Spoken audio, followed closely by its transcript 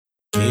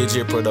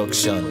KJ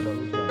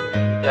Production.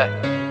 Yeah.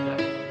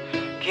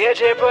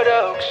 KJ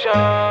Production.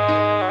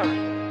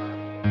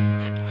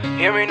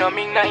 Hear me now,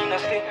 me nine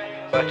see.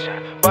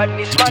 But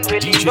this man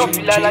really don't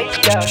feel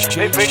like that.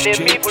 We bring them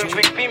people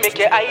quick, we make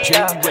it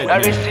higher. Now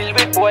we still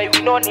with boy,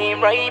 we no name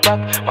right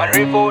back. Man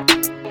revolt,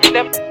 in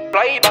them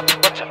fly back.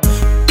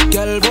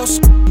 Girl boss,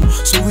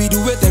 so we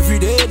do it every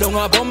day, down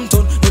a bum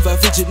ton. Never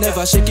fidget,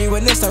 never shake it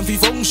when it's time for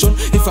function.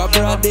 If I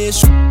broad day,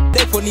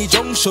 they funny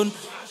junction.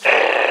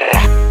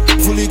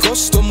 Fully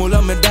custom, all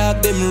of my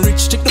dog, them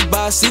rich. Check the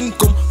boss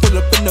income. Pull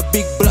up in a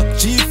big block,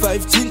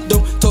 G5 tint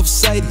down. Top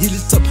side,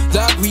 hilltop.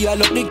 Dog, we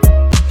all up the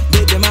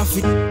they them a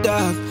fit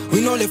dog.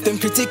 We no left them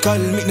critical.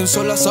 Make them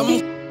solar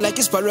some like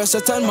it's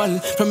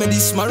paracetamol. From a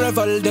this my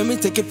rival, then me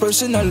take it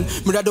personal.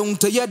 Me da down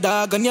to your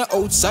dog and your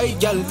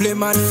outside, y'all. Play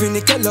man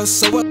finical,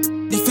 so what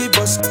the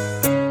fibers.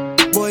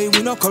 Boy,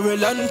 we no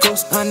quarrel and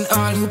cuss. And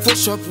all who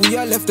push up, we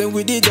are left them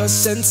with the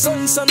dust. Send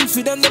sun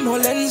feed them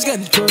whole ends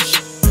get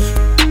crushed.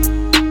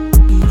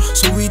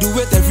 So we do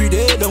it every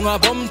day, down a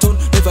bum ton.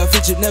 Never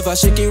fidget, never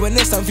shake it when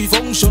it's time for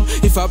function.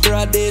 If I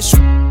broad day,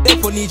 they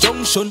funny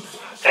junction.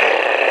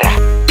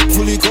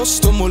 Fully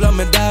custom, all of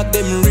my dog,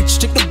 them rich.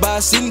 Check the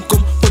boss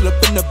income. Pull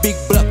up in a big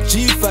block,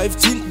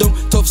 G5 tint down.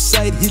 Top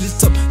side,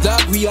 hilltop.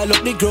 Dog, we all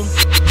up the ground.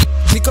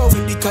 Click out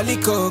with the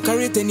calico,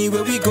 carry it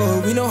anywhere we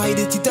go. We know hide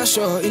it, a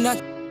show. In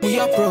a we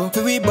are pro.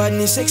 Pay we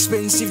badness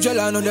expensive,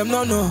 Jala no them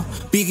no.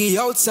 Biggie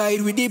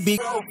outside with the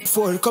big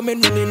four.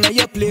 Coming running at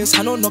your place,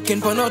 I know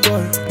knocking for no door.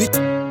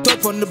 The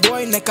top on the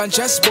boy neck and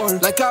chest ball.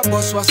 Like a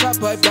boss was a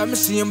pipe, that me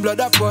see him blood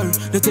up all.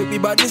 They take me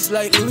badness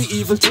lightly, we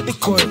evil to the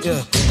core,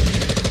 yeah.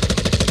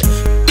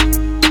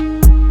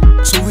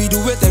 So we do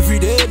it every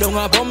day, down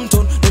a bum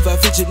ton. Never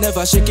fidget,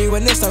 never shake it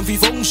when it's time for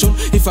function.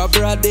 If I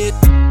broad day,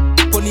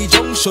 funny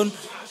junction.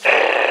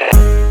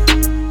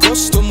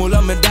 Custom, all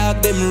of my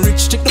dog, them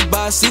rich. Check the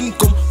boss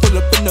income. Pull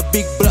up in a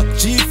big block,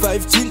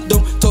 G5 tint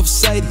down. Top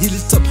side,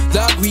 hilltop.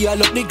 Dog, we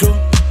all up the ground.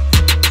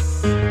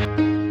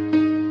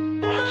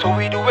 So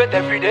we do it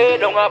every day,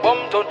 down a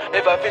bum ton.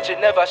 Never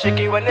fidget, never shake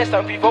it when it's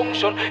time for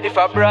function. If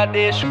I broad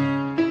day,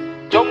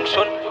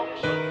 junction.